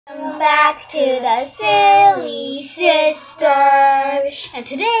Welcome back to the Silly Sisters. And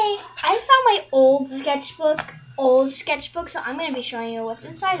today I found my old sketchbook, so I'm going to be showing you what's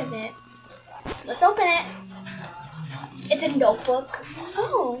inside of it. Let's open it. It's a notebook.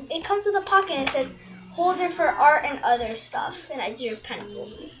 Oh, it comes with a pocket and it says holder for art and other stuff. And I drew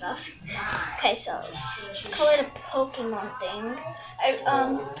pencils and stuff. Okay, so colored a Pokemon thing.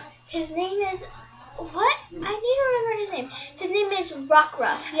 His name is... What? I need to remember his name. His name is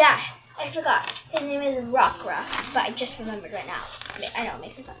Rockruff. Yeah, I forgot. His name is Rockruff, but I just remembered right now. I know, it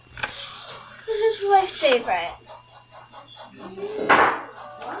makes sense. This is my favorite.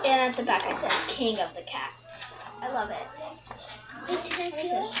 And at the back I said King of the Cats. I love it. What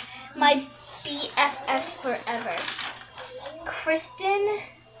is this? My BFF forever. Kristen.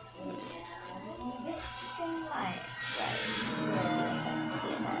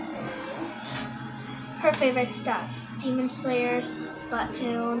 Her favorite stuff: Demon Slayer,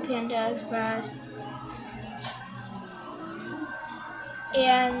 Splatoon, Panda Express,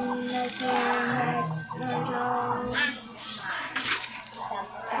 and Naruto.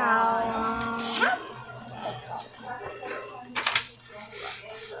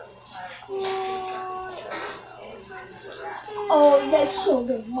 Oh, that's so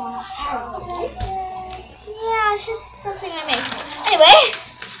good. Yeah, it's just something I made. Anyway.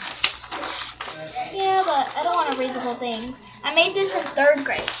 Yeah, but I don't want to read the whole thing. I made this in 3rd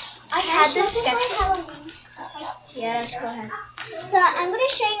grade. I had this sketchbook. Yes, go ahead. So I'm going to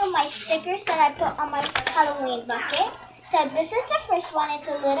show you my stickers that I put on my Halloween bucket. So this is the first one. It's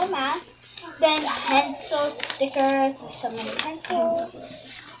a little mouse. Then pencil stickers. There's so many pencils.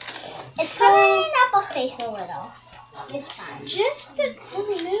 It's covering up a face a little. It's fine. Just to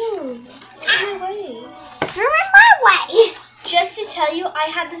move. You're in my way. Just to tell you, I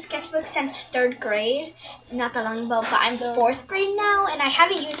had this sketchbook since 3rd grade. Not that long ago, but I'm 4th grade now, and I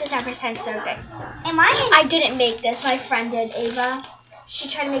haven't used this ever since 3rd grade. I didn't make this. My friend did, Ava. She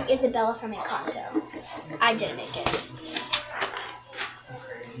tried to make Isabella from Encanto. I didn't make it.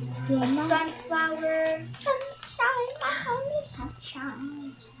 A sunflower.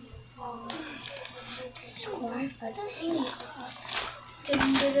 Sunshine. Score for the sea.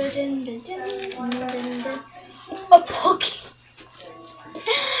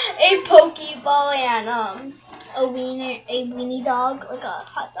 A Pokeball and a weenie dog, like a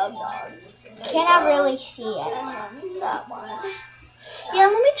hot dog dog. Cannot really see it. That one. Yeah,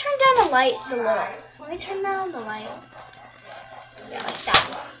 let me turn down the light a little. Let me turn down the light. Yeah, like that.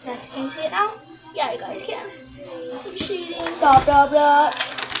 Can you see it now? Yeah, you guys can. Some shading. Blah blah blah.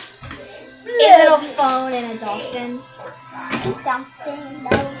 A little phone and a dolphin.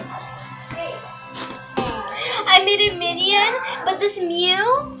 I made a minion, but this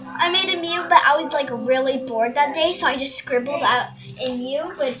Mew. I made a Mew, but I was like really bored that day, so I just scribbled out a Mew,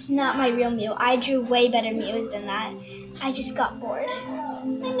 but it's not my real Mew. I drew way better Mews than that. I just got bored.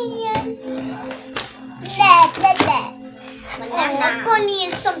 My minion. Oh, bunny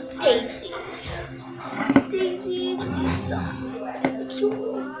and some daisies. Daisies and some cute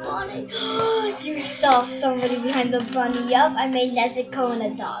little bunny. You saw somebody behind the bunny. Yup, I made Nezuko and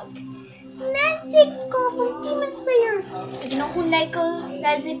a dog. Nezuko from Demon Slayer. If you know who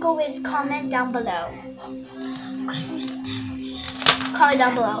Nezuko is, comment down below. Comment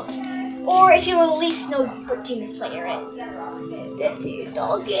down below. Or if you at least know what Demon Slayer is.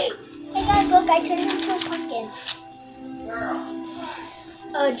 Doggy. Hey guys, look, I turned into a pumpkin.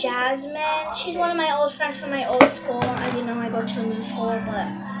 Jasmine. She's one of my old friends from my old school. As you know, I go to a new school, but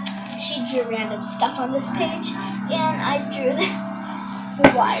she drew random stuff on this page, and I drew the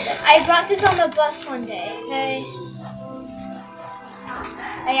wire. I brought this on the bus one day. Okay?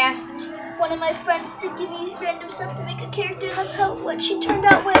 I asked one of my friends to give me random stuff to make a character. That's what she turned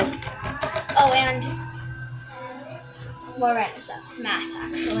out with. Oh, and more random stuff. Math,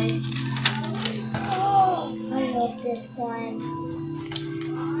 actually. Oh, I love this one.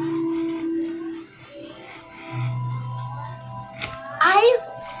 I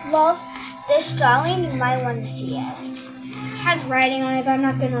love this drawing. You might want to see it. It has writing on it, but I'm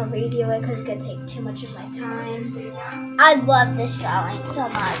not going to review it because it's going to take too much of my time. I love this drawing so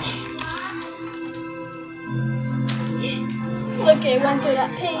much. Look, I went through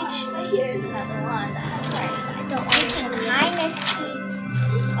that page. Here's another one that has writing, but I don't want to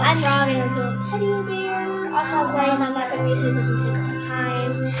a frog and a little teddy bear. Also has writing. I'm not going to use it because it takes my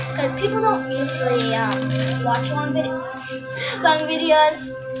time. Because people don't usually watch long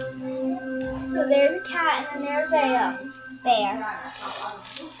videos. So there's a cat and then there's a bear.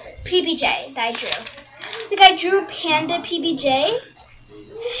 PBJ that I drew. I think I drew Panda PBJ.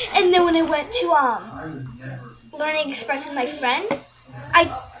 And then when I went to Learning Express with my friend, I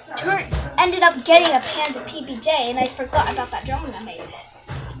ended up getting a Panda PBJ, and I forgot about that drawing I made.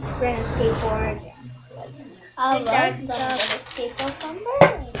 Random skateboards. I love the skateboard from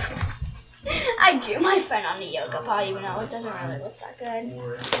Berlin. I drew my friend on the yoga pod, even though it doesn't really look that good.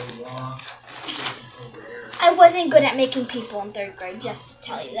 I wasn't good at making people in 3rd grade, just to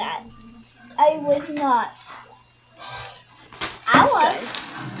tell you that. I was not. I was.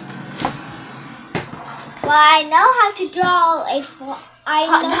 Well, I know how to draw a. I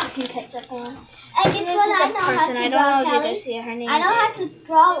Hot know. napkin ketchup on. And guess what? I know how to draw Kelly. Her name I know how to is-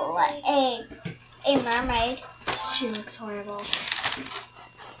 draw like a mermaid. She looks horrible.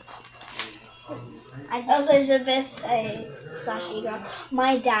 I just, Elizabeth, slash Ego.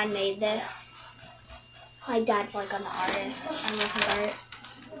 My dad made this. My dad's like an artist. I love his art.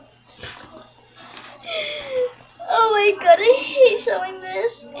 Oh my god, I hate showing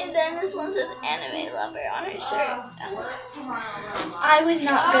this. And then this one says anime lover on her shirt. I was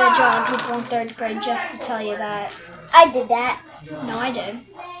not good at drawing people in 3rd grade, just to tell you that. I did that. No, I did.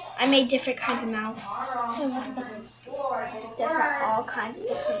 I made different kinds of mouths. All kinds of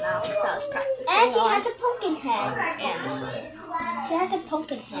different mouths I was practicing And she on. has a pumpkin head. And this one. She has a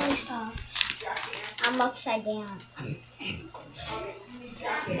pumpkin head. Really stop. I'm upside down.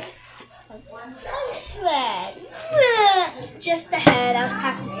 I'm sweat. Just the head. I was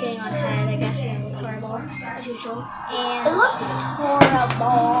practicing on head. I guess it looks horrible, as usual. And It looks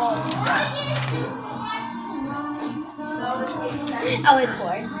horrible. I was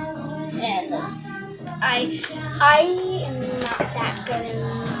bored. And this. I am not that good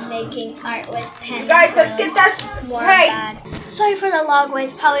at making art with pen. Guys, let's get that more right. bad. Sorry for the log way.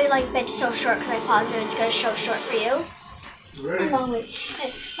 It's probably like been so short because I paused it. It's gonna show short for you. Long way.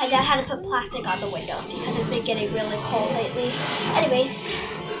 Yes, my dad had to put plastic on the windows because it's been getting really cold lately. Anyways,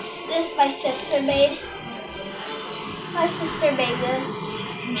 this my sister made. My sister made this,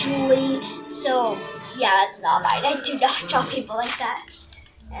 Julie. So yeah, that's not mine. I do not draw people like that.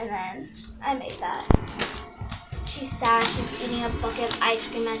 And then I made that. She's sad. She's eating a bucket of ice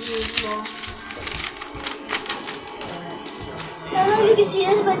cream as usual. I don't know if you can see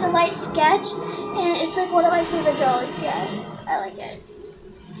this, but it's a light sketch, and it's like one of my favorite drawings yet. I like it.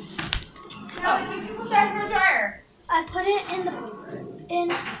 Oh, you put that in the dryer. I put it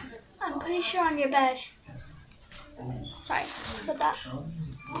I'm pretty sure on your bed. Sorry, put that.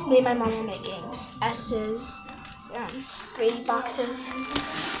 Me and my mom are making S's, 3D boxes.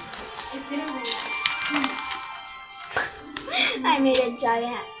 I made a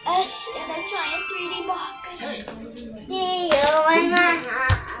giant S and a giant 3D box.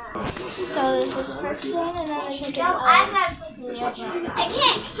 So there's this first one, and then I think I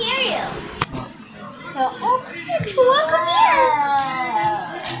can't hear you. So, oh, Chua, come here.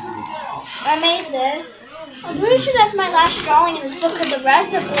 I made this. I'm pretty sure that's my last drawing in this book, and the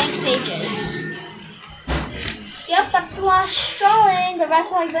rest are blank pages. Yep, that's the last drawing. The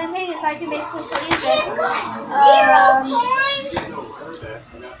rest are like blank pages, so I can basically still use it. 0 points.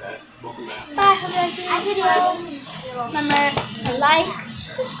 Bye, hope you guys see this video. Remember to like,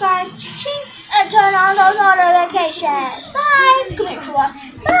 subscribe, ching, and turn on those notifications. Bye. Come here, Chua.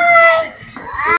 Bye.